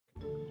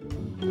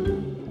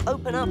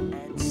open up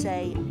and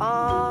say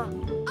R.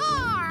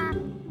 R.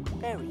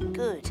 Very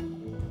good.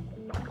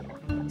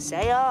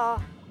 Say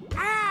R.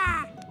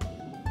 Ah.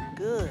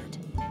 Good.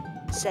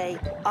 Say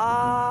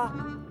R.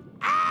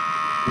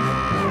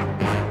 Ah.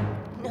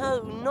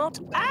 No, not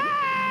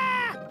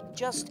ah.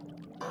 Just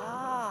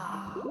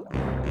ah.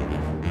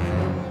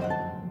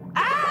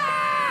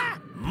 Ah.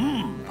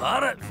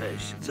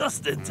 Parrotfish,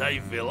 just in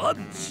time for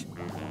lunch.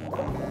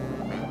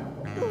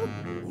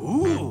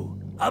 Ooh,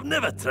 I've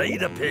never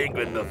tried a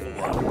penguin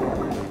before.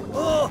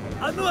 Oh,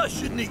 I know I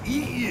shouldn't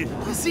eat you.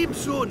 You seem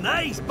so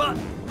nice, but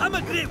I'm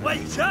a great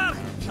white shark.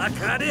 I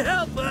can't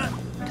help it.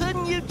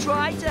 Couldn't you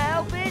try to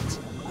help it?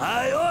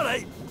 Aye, all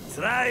right.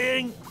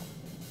 Trying.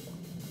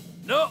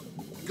 No,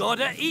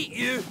 gotta eat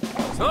you.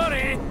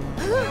 Sorry.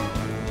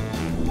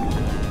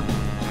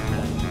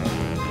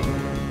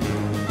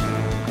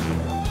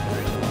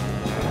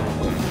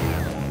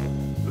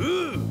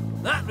 Ooh,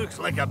 that looks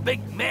like a big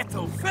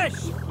metal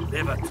fish.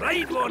 Never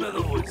tried one of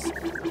those.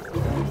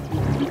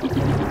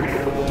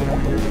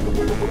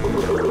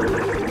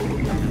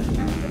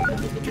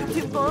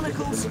 Captain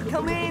Barnacles,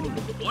 come in.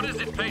 What is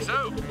it,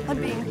 Peso? I'm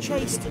being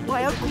chased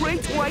by a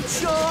great white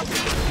shark.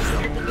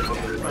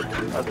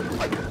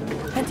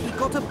 And he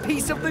got a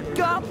piece of the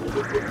gut.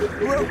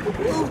 Whoa,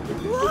 whoa,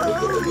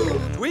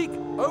 whoa. Tweak,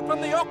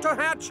 open the octo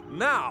hatch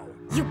now.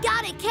 You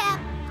got it,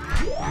 Cap.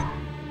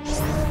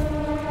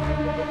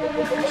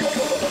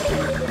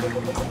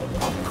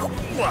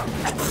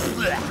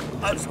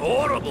 That's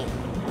horrible.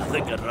 I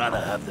think I'd rather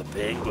have the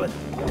penguin.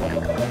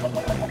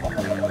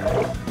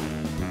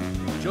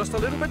 Just a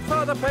little bit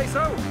further,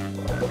 Peso.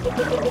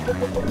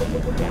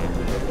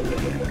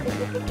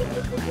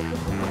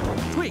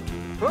 Tweak,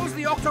 close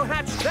the octo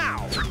hatch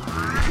now.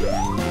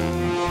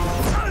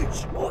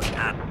 Ouch!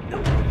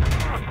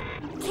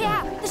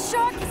 Cap, the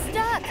shark is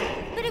stuck.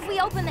 But if we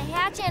open the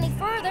hatch any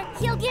further,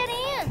 he'll get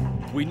in.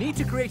 We need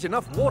to create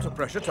enough water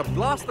pressure to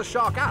blast the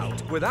shark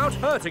out without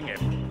hurting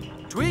him.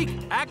 Tweak,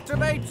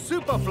 activate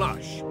Super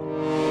Flush.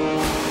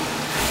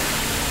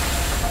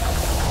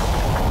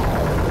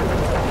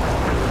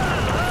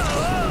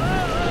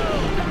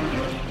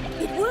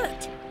 It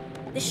worked.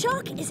 The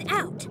shark is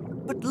out.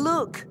 But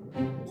look.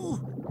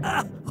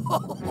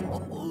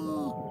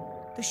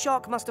 The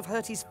shark must have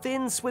hurt his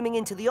fin swimming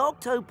into the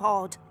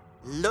Octopod.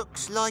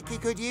 Looks like he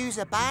could use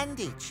a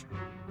bandage.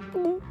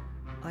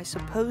 I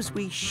suppose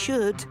we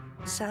should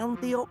sound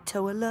the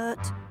Octo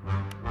alert.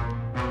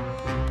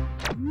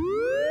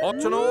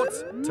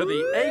 Octonauts, to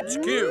the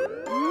HQ.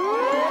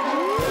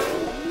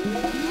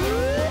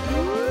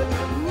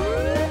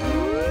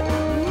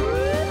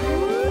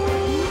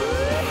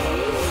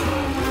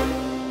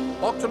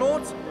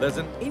 Octonauts, there's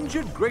an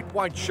injured great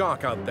white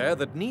shark out there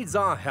that needs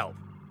our help.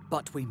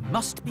 But we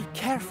must be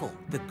careful.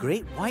 The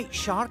great white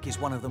shark is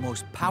one of the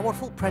most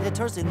powerful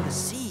predators in the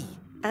sea.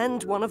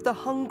 And one of the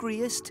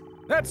hungriest.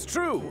 That's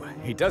true.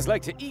 He does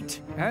like to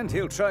eat, and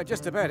he'll try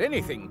just about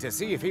anything to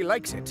see if he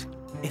likes it.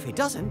 If he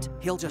doesn't,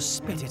 he'll just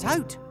spit it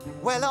out.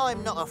 Well,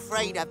 I'm not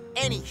afraid of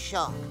any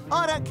shark.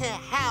 I don't care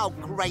how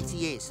great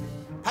he is.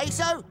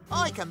 Peso,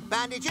 I can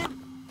bandage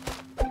him.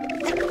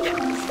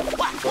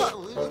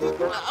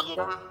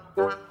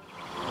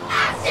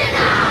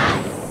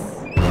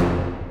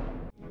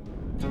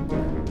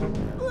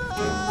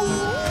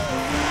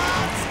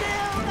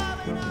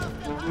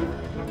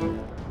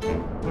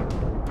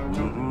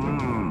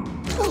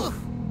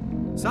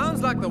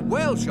 Sounds like the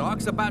whale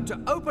shark's about to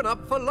open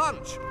up for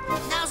lunch.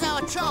 Now's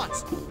our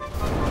chance.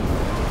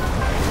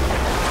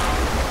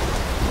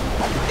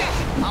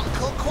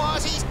 Uncle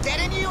Kwazii's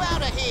getting you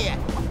out of here.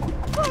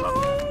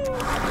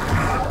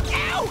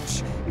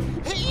 Ouch!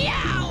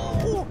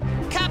 Yow!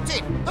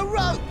 Captain, a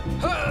rope!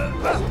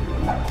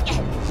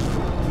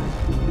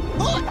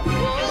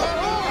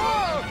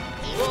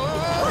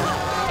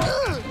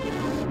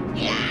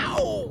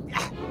 Yow!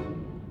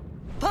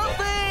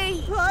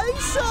 Puppy!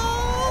 Peso!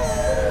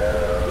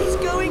 He's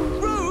going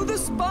through the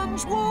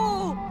sponge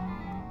wall!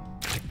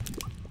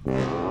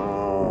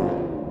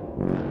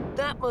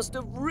 That must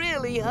have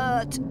really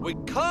hurt. We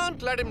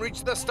can't let him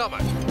reach the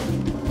stomach.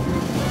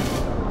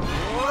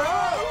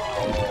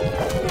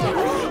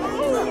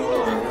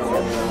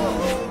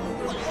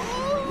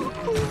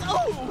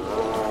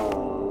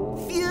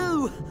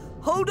 Phew!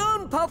 Hold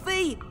on,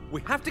 Puffy!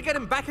 We have to get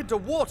him back into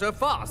water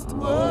fast.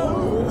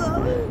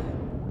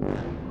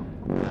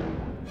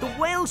 The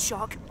whale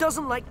shark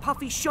doesn't like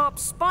Puffy's sharp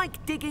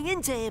spike digging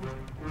into him.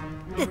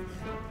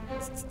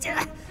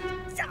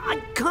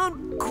 I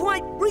can't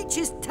quite reach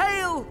his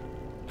tail.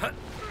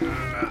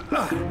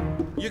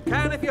 You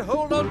can if you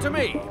hold on to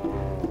me.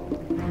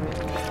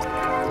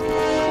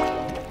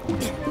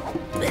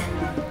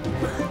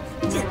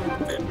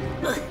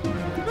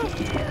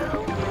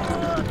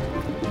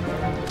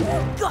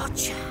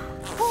 Gotcha!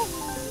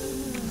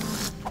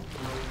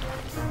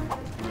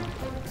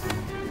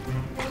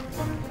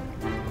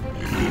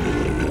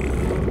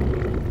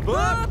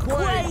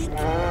 Earthquake!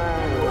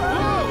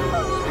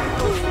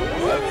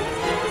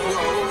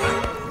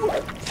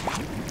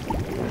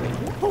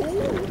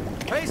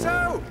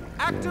 Peso,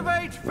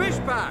 Activate fish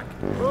pack!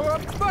 In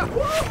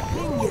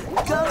you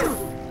go!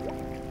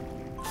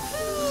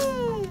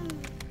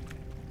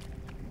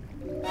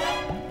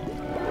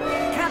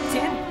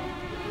 Captain!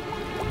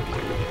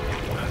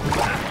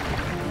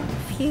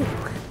 Phew.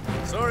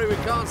 Sorry we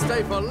can't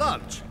stay for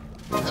lunch.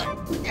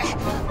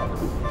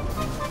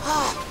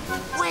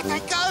 Where'd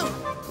they go?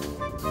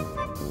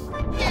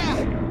 Yeah.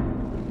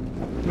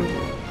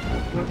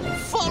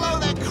 Follow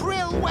the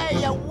krill where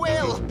you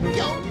will.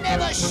 You'll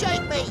never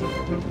shake me.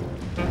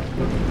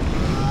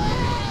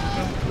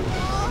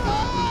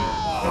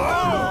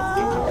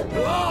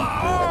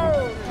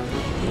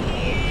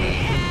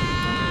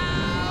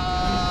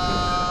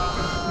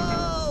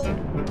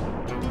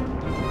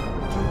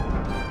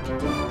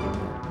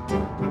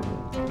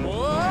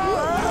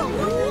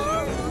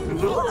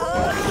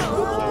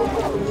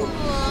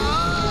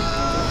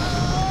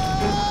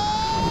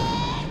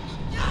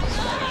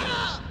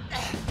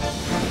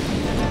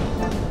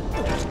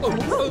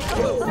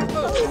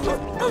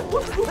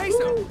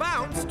 Peso,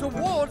 bounce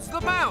towards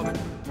the mouth.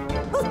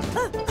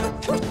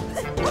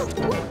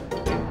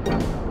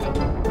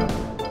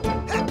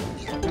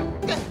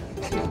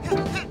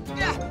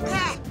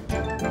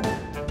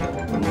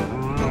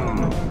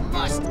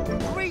 Must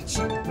reach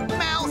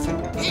mouth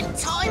in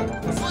time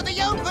for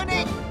the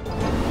opening.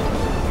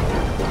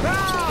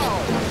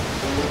 Now!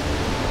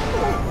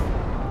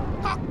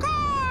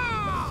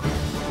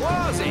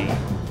 Kwazii!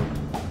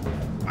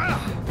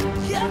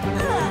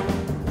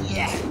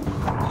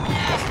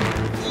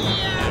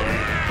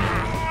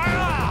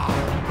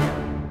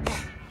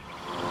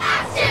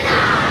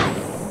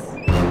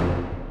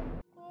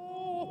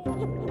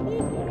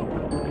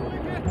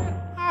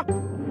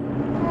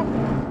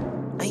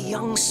 A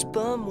young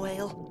sperm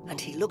whale, and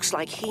he looks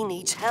like he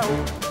needs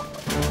help.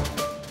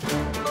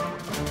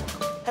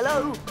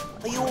 Hello,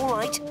 are you all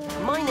right?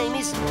 My name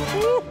is...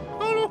 Oh,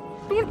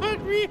 don't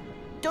hurt me.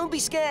 Don't be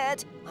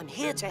scared. I'm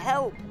here to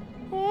help.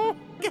 Oh,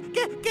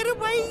 get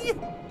away.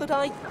 But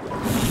I...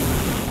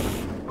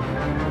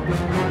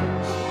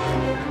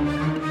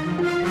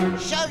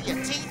 Show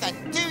your teeth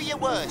and do your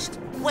worst.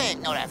 We're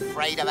not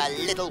afraid of a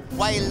little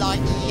whale like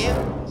you.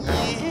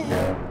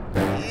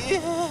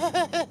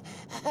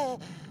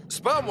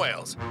 Sperm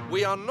whales,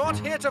 we are not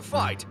here to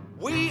fight.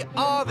 We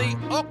are the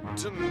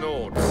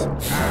Octonauts.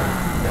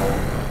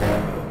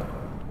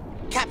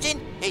 Captain,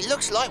 it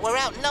looks like we're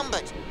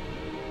outnumbered.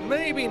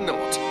 Maybe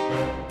not.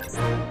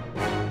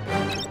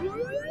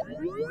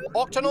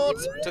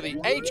 Octonauts to the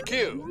HQ.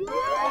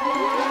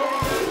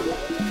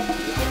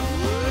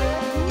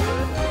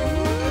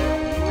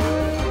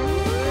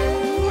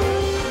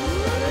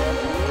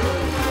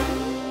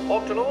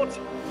 Octonauts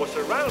were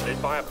surrounded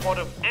by a pod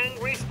of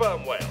angry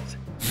sperm whales.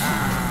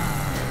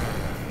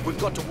 We've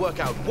got to work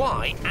out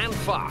why and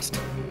fast.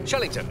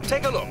 Shellington,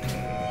 take a look.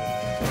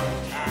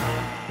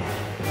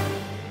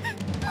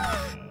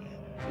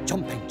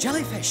 Jumping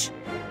jellyfish.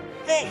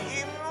 They're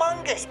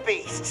humongous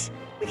beasts.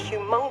 with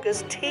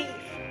humongous teeth.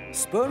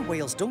 Sperm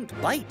whales don't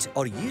bite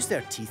or use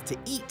their teeth to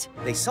eat.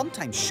 They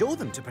sometimes show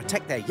them to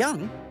protect their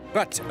young.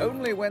 But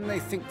only when they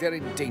think they're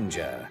in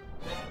danger.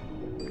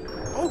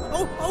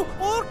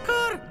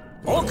 Orca!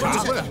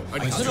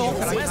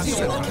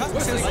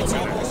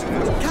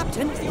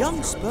 Captain,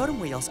 young sperm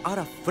whales are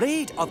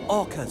afraid of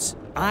orcas.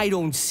 I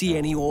don't see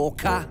any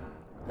orca.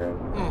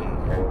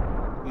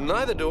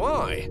 Neither do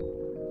I.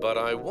 But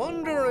I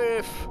wonder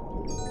if...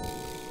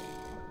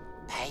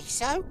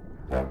 Peso?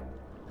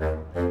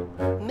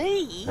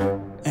 Me?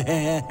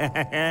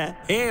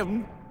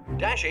 Him?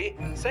 Dashy,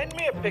 send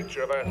me a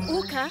picture of an...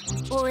 Orca,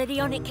 already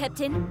on it,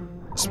 Captain.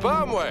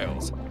 Sperm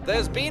whales,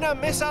 there's been a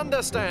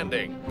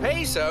misunderstanding.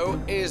 Peso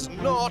is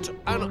not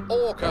an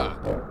orca.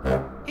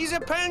 He's a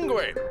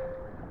penguin.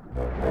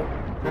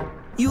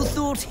 You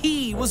thought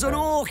he was an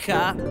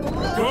orca?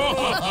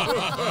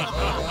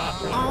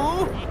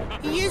 Oh,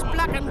 he is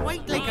black and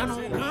white like an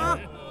orca.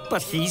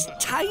 But he's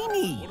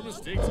tiny.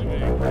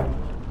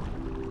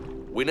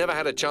 We never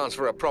had a chance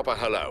for a proper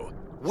hello.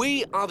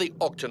 We are the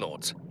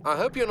Octonauts. I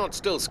hope you're not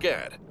still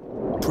scared.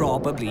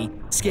 Probably.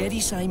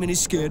 Scaredy Simon is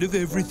scared of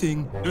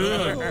everything.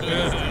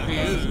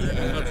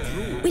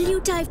 Will you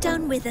dive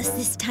down with us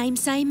this time,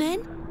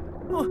 Simon?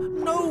 Oh,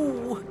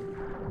 no.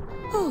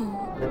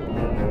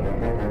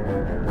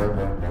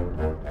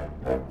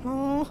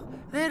 Oh,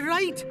 they're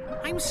right.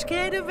 I'm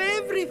scared of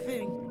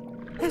everything,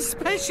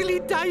 especially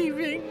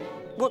diving.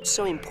 What's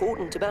so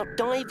important about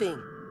diving?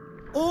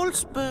 All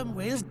sperm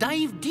whales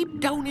dive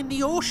deep down in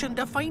the ocean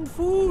to find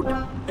food.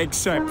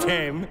 Except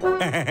him.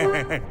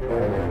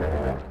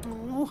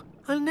 Oh,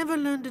 I'll never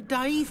learn to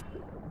dive.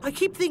 I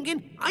keep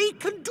thinking I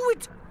can do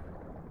it,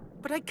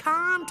 but I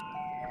can't.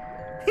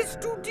 It's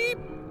too deep.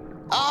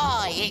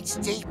 Aye, it's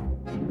deep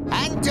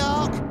and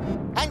dark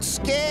and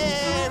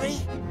scary.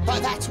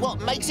 But that's what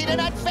makes it an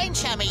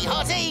adventure, me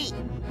hottie.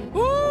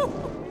 Ooh.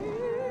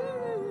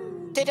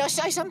 Did I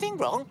say something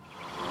wrong?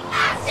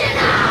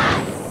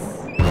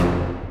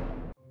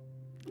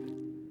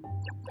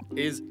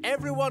 Is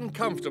everyone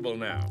comfortable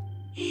now?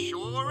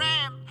 Sure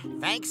am.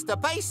 Thanks to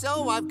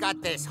Peso, I've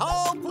got this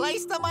whole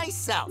place to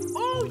myself.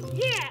 Oh,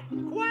 yeah!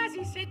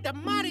 Kwazii said the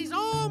mud is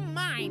all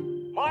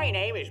mine. My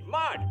name is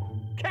Mud.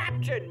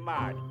 Captain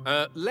Mud.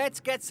 Let's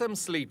get some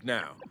sleep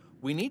now.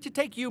 We need to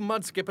take you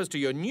mud skippers to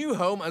your new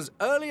home as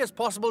early as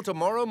possible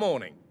tomorrow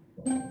morning.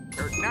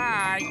 Good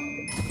night.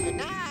 Good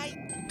night.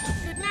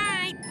 Good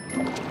night.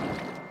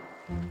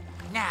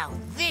 Now,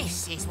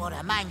 this is what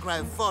a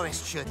mangrove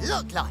forest should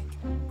look like.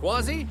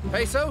 Kwazii,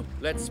 Peso,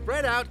 let's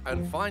spread out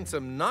and find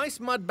some nice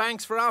mud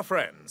banks for our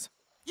friends.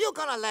 You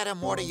gonna let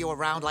him order you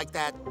around like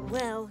that?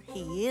 Well,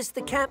 he is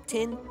the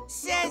captain.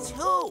 Says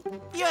who?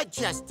 You're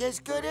just as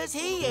good as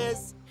he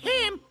is.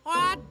 Him?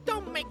 Aw,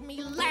 don't make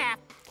me laugh.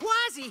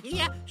 Kwazii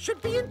here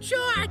should be in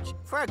charge.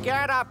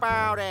 Forget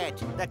about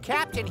it. The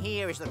captain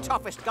here is the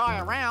toughest guy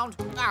around.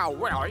 Oh,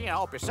 well, you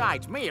know,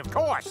 besides me, of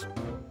course.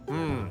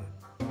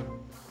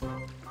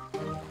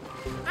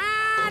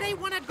 They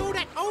want to go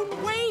their own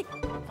way?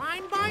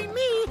 Fine by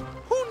me.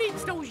 Who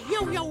needs those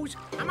yo-yos?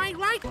 Am I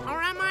right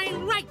or am I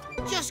right?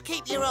 Just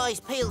keep your eyes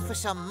peeled for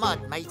some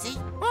mud, matey.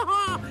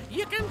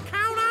 You can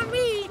count on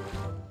me.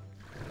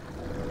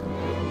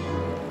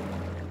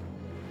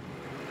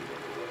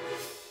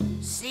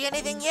 See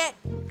anything yet?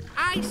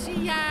 I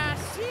see a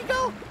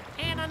seagull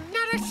and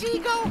another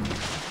seagull.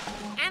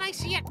 And I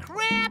see a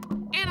crab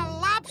and a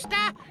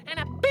lobster and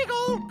a big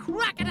old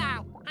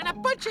crocodile and a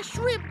bunch of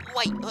shrimp.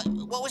 Wait,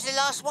 what was the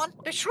last one?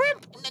 The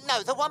shrimp?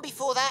 No, the one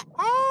before that.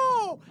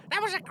 Oh,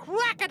 that was a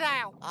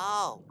crocodile.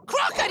 Oh.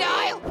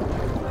 Crocodile!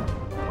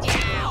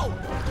 Yow!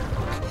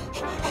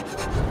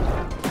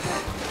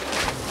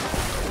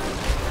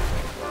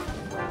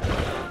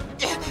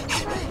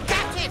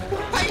 Captain!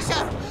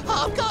 Peso!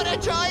 I've got a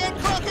giant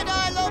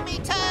crocodile on me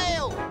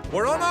tail!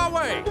 We're on our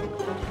way.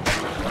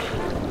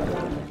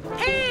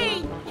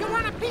 Hey, you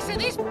want a piece of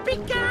this,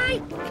 big guy?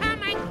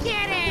 Come and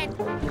get it.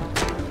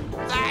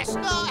 That's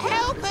not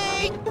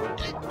helping!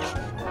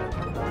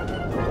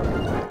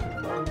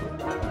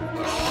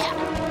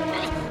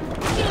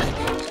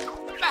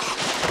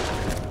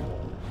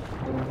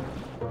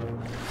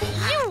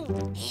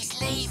 He's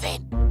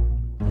leaving.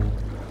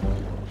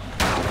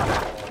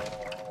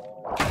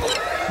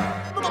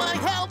 My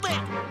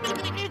helmet!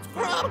 It's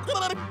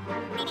broken!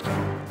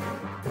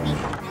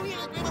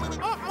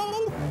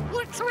 Uh-oh,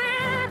 we're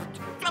trapped.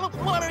 Don't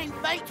worry,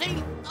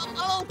 matey.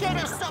 I'll get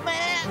us some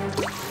air.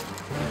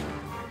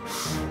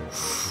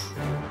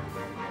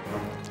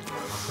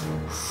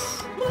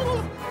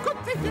 Good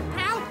thinking,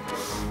 pal.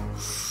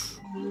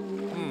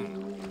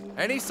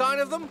 Any sign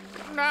of them?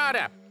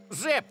 Nada.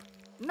 Zip.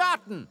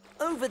 Nothing.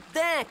 Over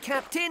there,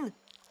 Captain.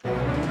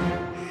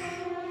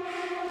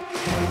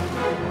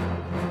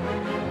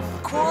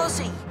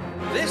 Kwazii.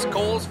 This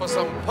calls for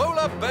some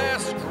polar bear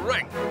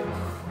strength.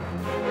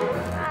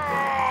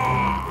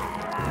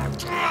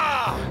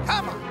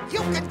 Come on, you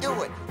can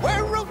do it.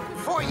 We're rooting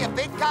for you,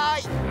 big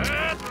guy.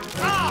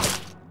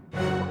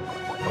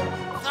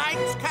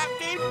 Thanks,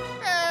 Captain.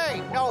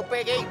 Hey, no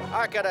biggie.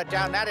 I could have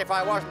done that if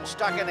I wasn't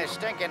stuck in this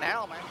stinking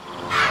helmet.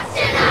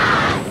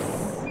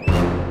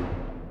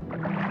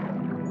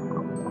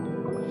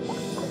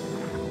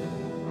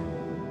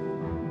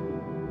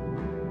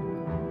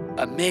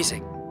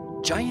 Amazing.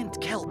 Giant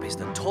kelp is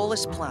the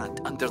tallest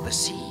plant under the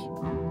sea.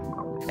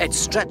 It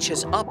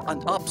stretches up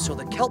and up so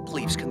the kelp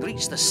leaves can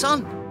reach the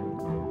sun.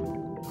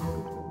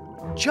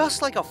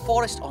 Just like a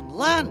forest on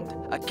land,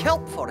 a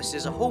kelp forest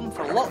is a home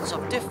for lots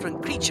of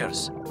different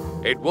creatures.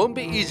 It won't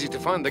be easy to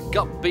find the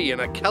gup bee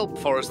in a kelp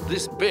forest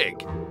this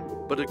big.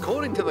 But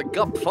according to the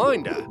gup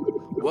finder,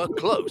 we're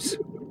close.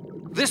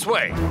 This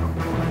way.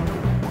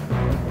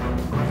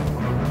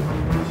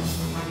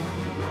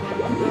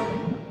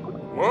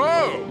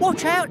 Whoa!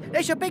 Watch out!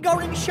 There's a big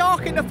orange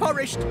shark in the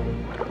forest.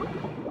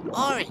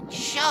 Orange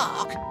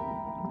shark?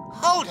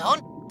 Hold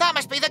on. That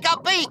must be the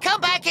gup bee.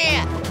 Come back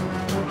here.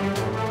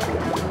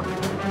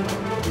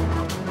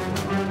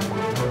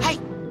 Hey,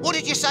 what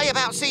did you say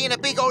about seeing a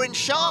big orange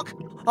shark?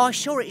 I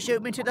saw it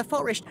zoom into the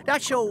forest,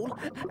 that's all.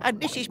 And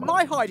this is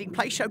my hiding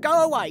place, so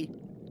go away.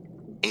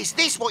 Is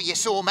this what you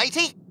saw,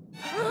 matey?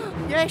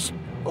 Yes.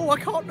 Oh, I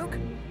can't look.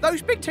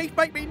 Those big teeth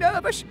make me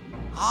nervous.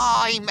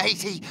 Aye,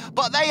 matey,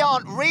 but they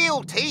aren't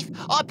real teeth.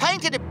 I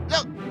painted it.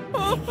 Look.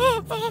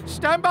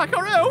 Stand back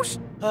or else.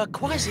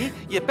 Kwazii,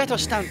 you better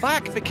stand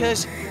back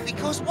because...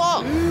 Because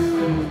what?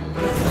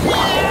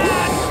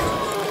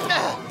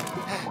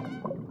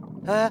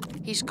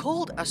 He's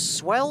called a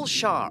swell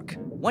shark.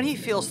 When he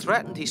feels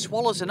threatened, he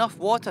swallows enough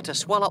water to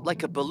swell up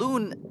like a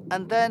balloon,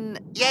 and then...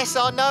 Yes,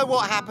 I know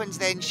what happens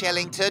then,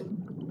 Shellington.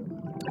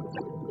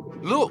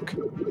 Look,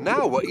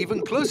 now we're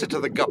even closer to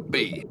the gup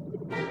bee.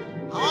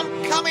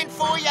 I'm coming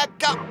for you,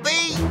 gup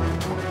bee.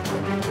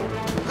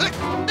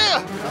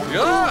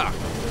 Yeah!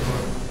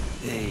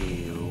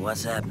 Hey,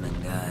 what's happening,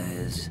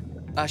 guys?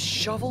 A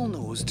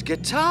shovel-nosed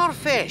guitar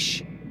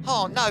fish.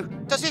 Oh, no.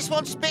 Does this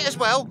one spit as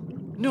well?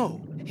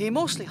 No, he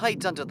mostly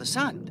hides under the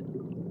sand.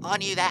 I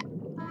knew that.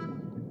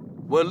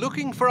 We're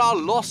looking for our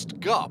lost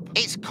gup.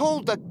 It's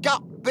called the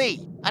gup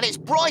bee, and it's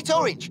bright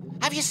orange.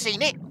 Have you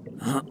seen it?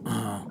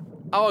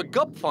 Our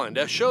gup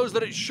finder shows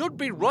that it should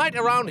be right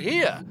around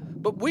here,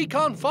 but we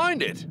can't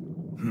find it.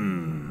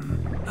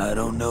 I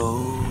don't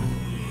know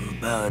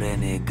about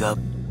any gup,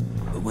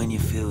 but when you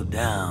feel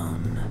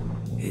down,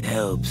 it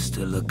helps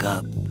to look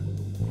up.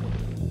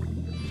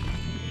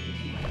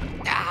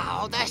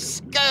 Oh, the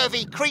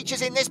scurvy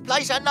creatures in this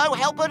place are no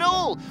help at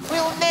all.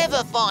 We'll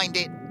never find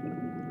it.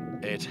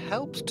 It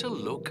helps to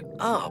look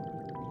up.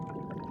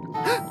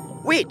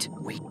 Wait,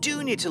 we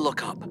do need to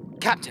look up.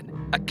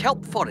 Captain, a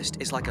kelp forest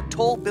is like a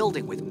tall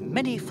building with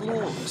many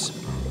floors.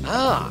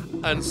 Ah,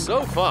 and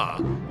so far,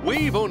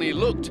 we've only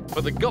looked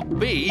for the gup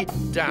bee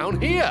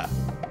down here.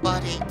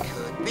 But it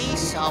could be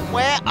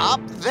somewhere up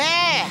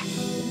there.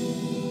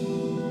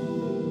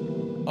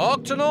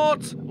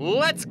 Octonauts,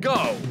 let's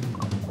go!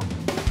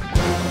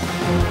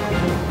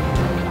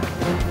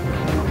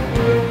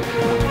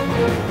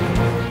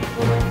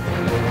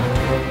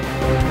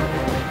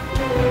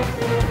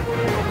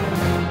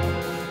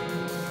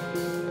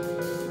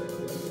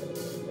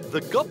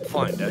 The gup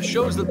finder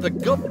shows that the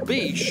gup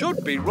bee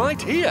should be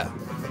right here.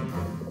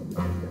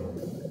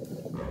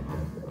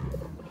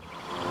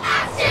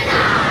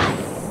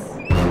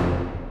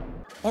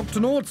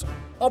 Octonauts,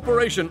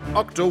 Operation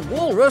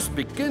Octo-Walrus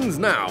begins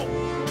now.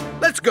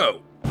 Let's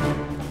go!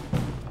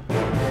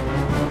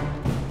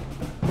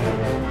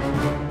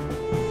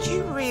 Do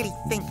you really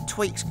think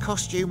Tweak's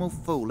costume will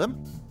fool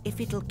them?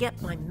 If it'll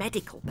get my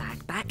medical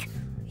bag back,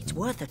 it's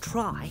worth a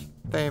try.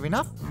 Fair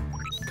enough.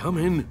 Come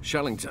in,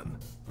 Shellington.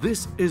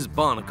 This is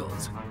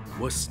Barnacles.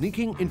 We're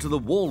sneaking into the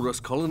walrus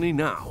colony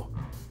now.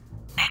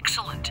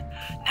 Excellent.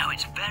 Now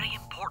it's very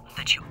important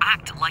that you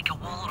act like a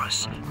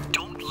walrus.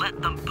 Don't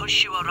let them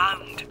push you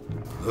around.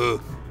 Huh,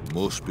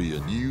 must be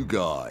a new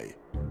guy.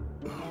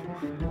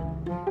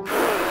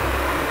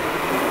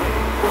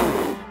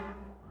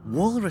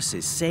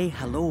 Walruses say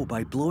hello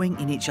by blowing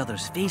in each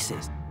other's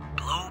faces.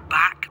 Blow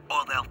back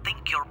or they'll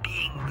think you're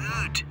being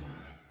rude.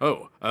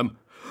 Oh,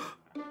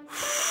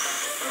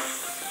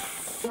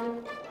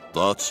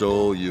 That's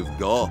all you've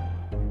got?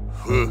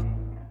 Huh.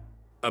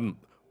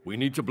 We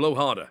need to blow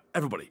harder.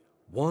 Everybody.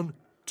 1,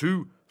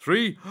 2,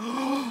 3.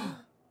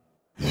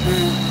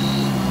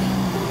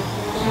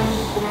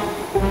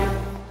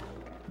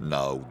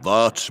 Now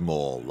that's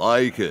more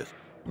like it.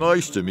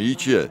 Nice to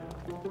meet you.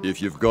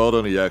 If you've got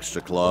any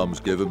extra clams,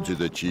 give them to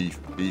the chief.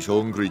 He's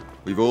hungry.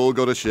 We've all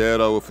got to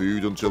share our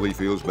food until he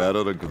feels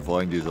better and can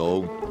find his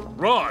own.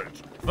 Right.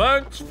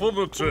 Thanks for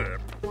the tip.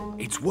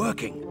 It's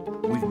working.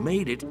 We've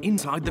made it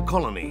inside the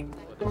colony.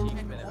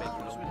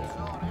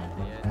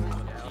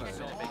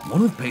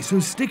 One of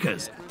Peso's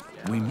stickers.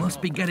 We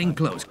must be getting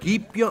close.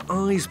 Keep your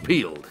eyes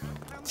peeled.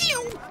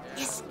 You're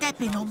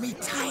stepping on me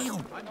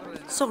tail.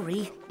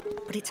 Sorry,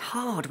 but it's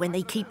hard when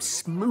they keep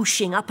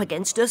smooshing up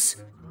against us.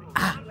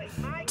 Ah,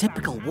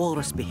 typical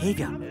walrus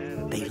behaviour.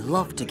 They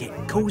love to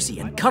get cosy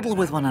and cuddle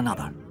with one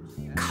another.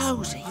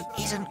 Cosy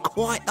isn't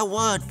quite the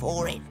word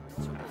for it.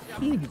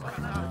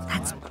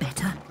 That's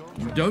better.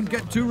 Don't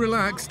get too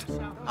relaxed.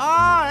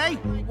 Aye,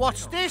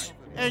 what's this?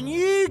 A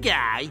new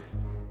guy?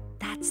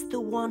 That's the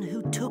one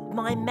who took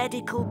my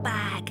medical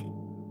bag.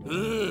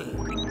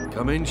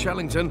 Come in,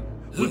 Shellington.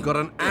 We've got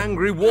an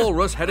angry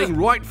walrus heading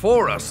right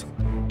for us.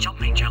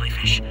 Jumping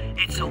jellyfish,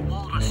 it's a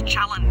walrus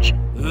challenge.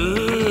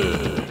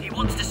 He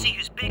wants to see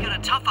who's bigger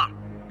and tougher.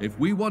 If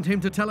we want him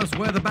to tell us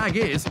where the bag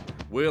is,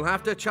 we'll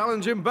have to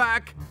challenge him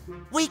back.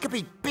 We could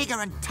be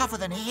bigger and tougher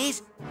than he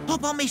is.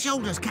 Hop on me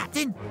shoulders,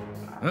 Captain.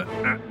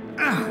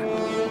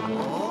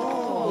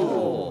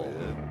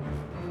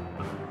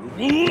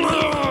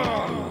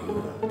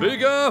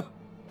 Bigger!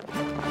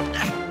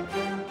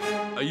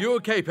 Are you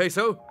okay,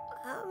 Peso?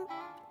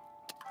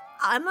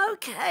 I'm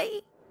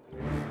okay.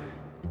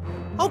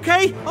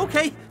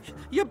 Okay.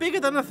 You're bigger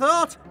than I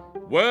thought.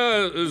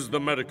 Where is the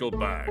medical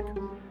bag?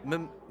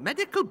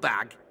 Medical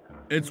bag?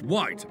 It's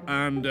white,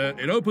 and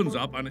it opens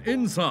up, and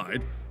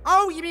inside...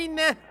 Oh, you mean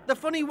the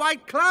funny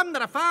white clam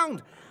that I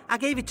found? I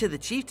gave it to the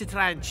chief to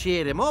try and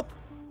cheer him up.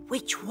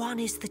 Which one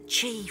is the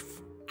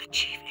chief? The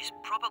chief is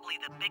probably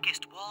the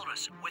biggest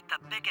walrus with the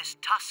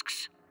biggest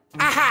tusks.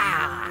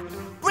 Aha!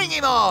 Bring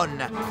him on!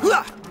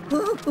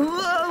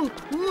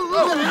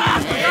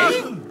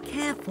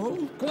 Careful.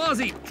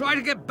 Kwazii, try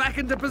to get back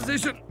into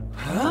position.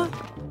 Huh?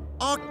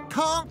 I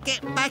can't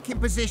get back in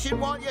position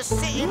while you're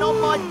sitting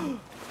on my...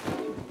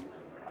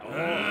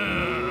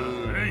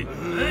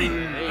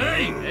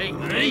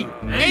 Hey!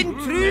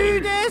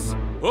 Intruders!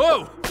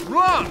 Whoa!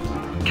 Run!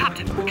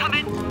 Captain, come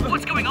in.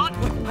 What's going on?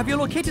 Have you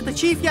located the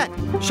chief yet?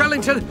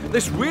 Shellington,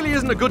 this really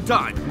isn't a good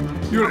time.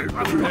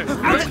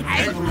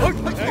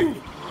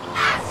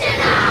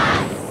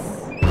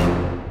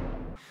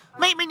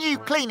 Meet me new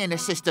cleaning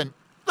assistant,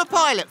 the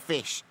pilot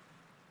fish.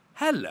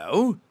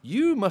 Hello.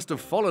 You must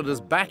have followed us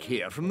back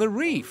here from the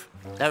reef.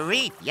 The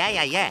reef?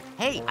 Yeah.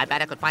 Hey, I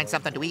bet I could find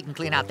something to eat and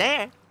clean out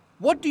there.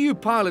 what do you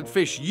pilot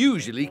fish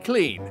usually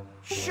clean?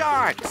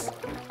 Sharks.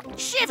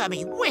 Shiver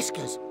me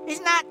whiskers.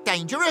 Isn't that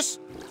dangerous?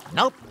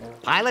 Nope.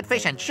 Pilot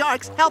fish and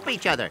sharks help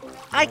each other.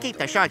 I keep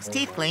the shark's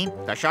teeth clean.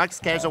 The shark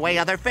scares away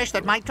other fish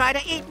that might try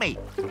to eat me.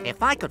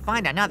 If I could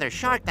find another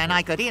shark, then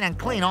I could eat and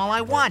clean all I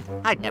want.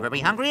 I'd never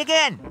be hungry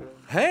again.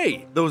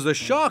 Hey, there was a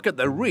shark at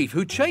the reef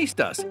who chased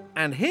us,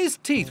 and his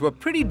teeth were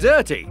pretty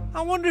dirty.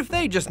 I wonder if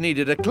they just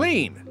needed a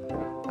clean.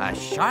 A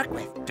shark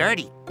with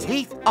dirty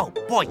teeth? Oh,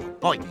 boy,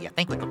 do you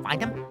think we could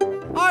find him?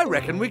 I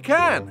reckon we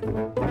can.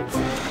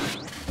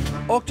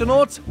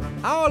 Octonauts,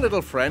 our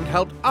little friend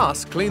helped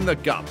us clean the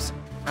gups.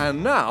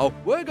 And now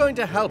we're going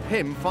to help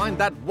him find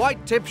that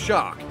white-tipped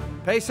shark.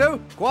 Peso,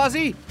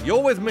 Kwazii,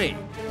 you're with me.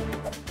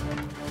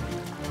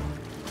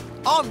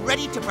 I'm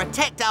ready to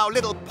protect our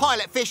little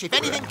pilot fish if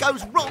anything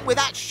goes wrong with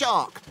that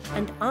shark.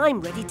 And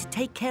I'm ready to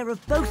take care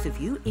of both of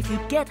you if you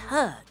get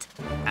hurt.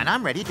 And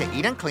I'm ready to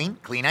eat and clean,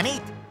 clean and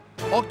eat.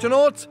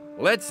 Octonauts,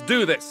 let's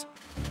do this.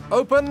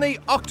 Open the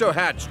octo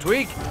hatch,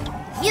 Tweak.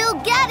 You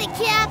got it,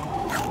 Cap.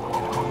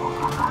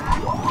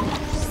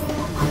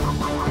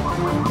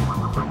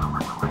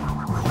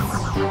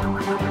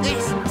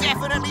 This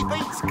definitely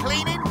beats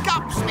cleaning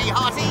gups, me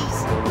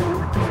hearties.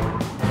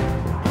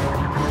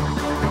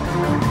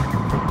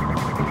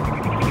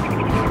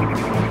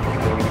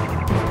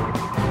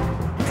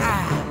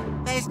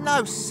 There's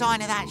no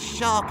sign of that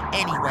shark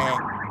anywhere.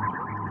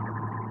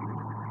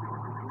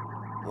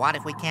 What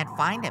if we can't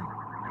find him?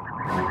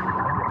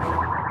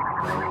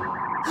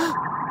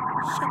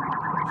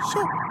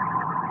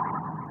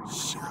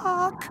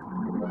 Shark.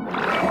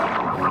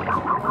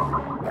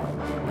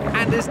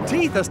 And his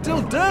teeth are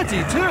still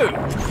dirty, too.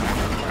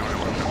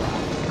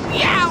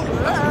 Yow!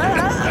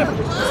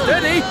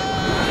 Steady!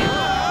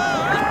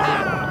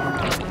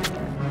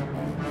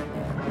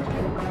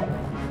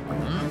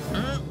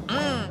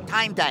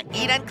 Time to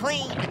eat and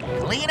clean,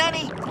 clean and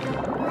eat.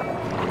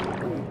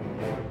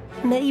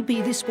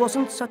 Maybe this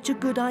wasn't such a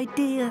good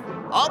idea.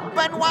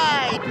 Open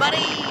wide, buddy.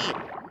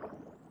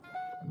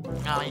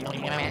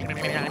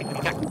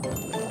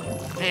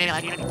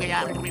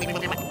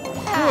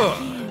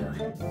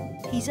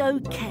 He's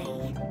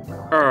okay.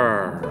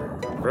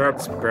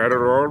 That's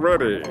better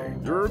already.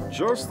 You're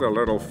just the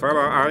little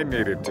fella I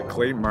needed to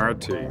clean my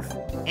teeth.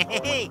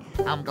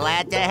 I'm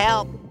glad to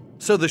help.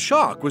 So the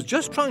shark was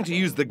just trying to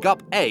use the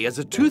gup A as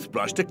a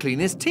toothbrush to clean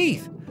his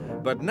teeth.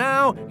 But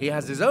now he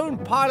has his own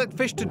pilot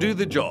fish to do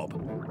the job.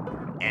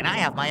 And I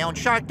have my own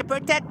shark to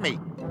protect me.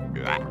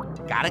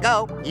 Gotta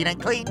go. Eat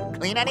and clean,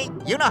 clean and eat.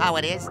 You know how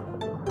it is.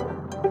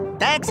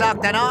 Thanks,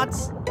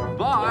 Octonauts.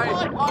 Bye.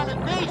 Bye, pilot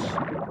fish.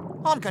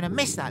 I'm gonna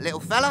miss that little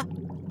fella.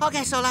 I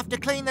guess I'll have to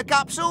clean the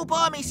gups all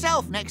by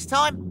myself next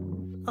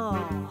time.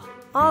 Oh,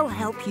 I'll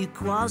help you,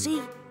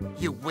 Kwazii.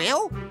 You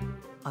will?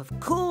 Of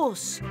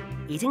course.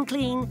 Eat and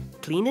clean,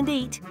 clean and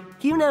eat.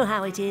 You know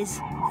how it is.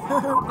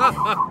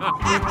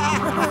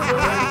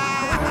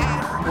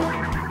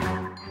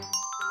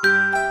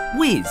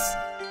 Wizz,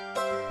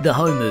 the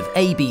home of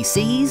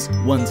ABCs,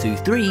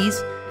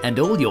 1-2-3s, and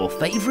all your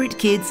favourite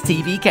kids'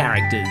 TV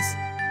characters.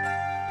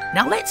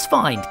 Now let's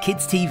find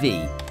Kids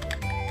TV.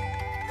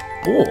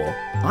 Or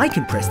I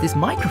can press this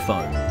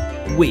microphone.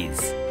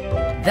 Wizz.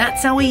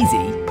 That's how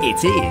easy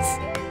it is.